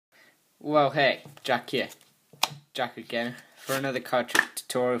Well, hey, Jack here. Jack again for another card trick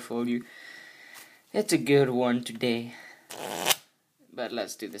tutorial for you. It's a good one today, but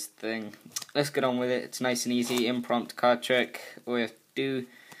let's do this thing. Let's get on with it. It's nice and easy, impromptu card trick. All we have to do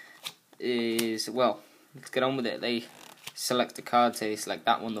is, well, let's get on with it. They select a card, say select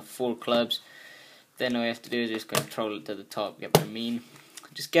that one, the 4 clubs. Then all you have to do is just control it to the top, get what I mean.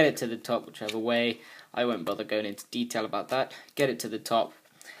 Just get it to the top whichever way. I won't bother going into detail about that. Get it to the top.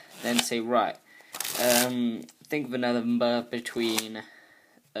 Then say, right, think of another number between,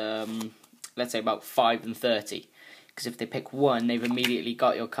 let's say about 5 and 30. Because if they pick 1, they've immediately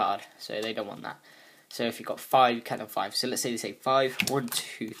got your card, so they don't want that. So if you've got 5, you count on 5. So let's say they say 5, 1,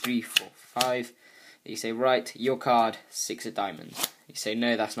 2, 3, 4, 5. You say, right, your card, 6 of diamonds. You say,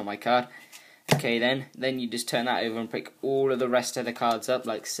 no, that's not my card. Okay, then you just turn that over and pick all of the rest of the cards up,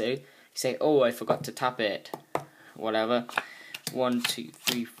 like so. You say, oh, I forgot to tap it. Whatever. 1, 2,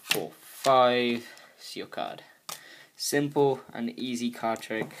 3, 4, 5. It's your card. Simple and easy card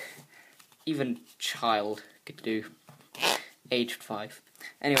trick. Even child could do. Aged 5.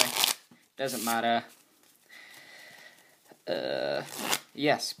 Anyway, doesn't matter.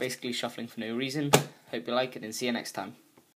 Yes, basically shuffling for no reason. Hope you like it and see you next time.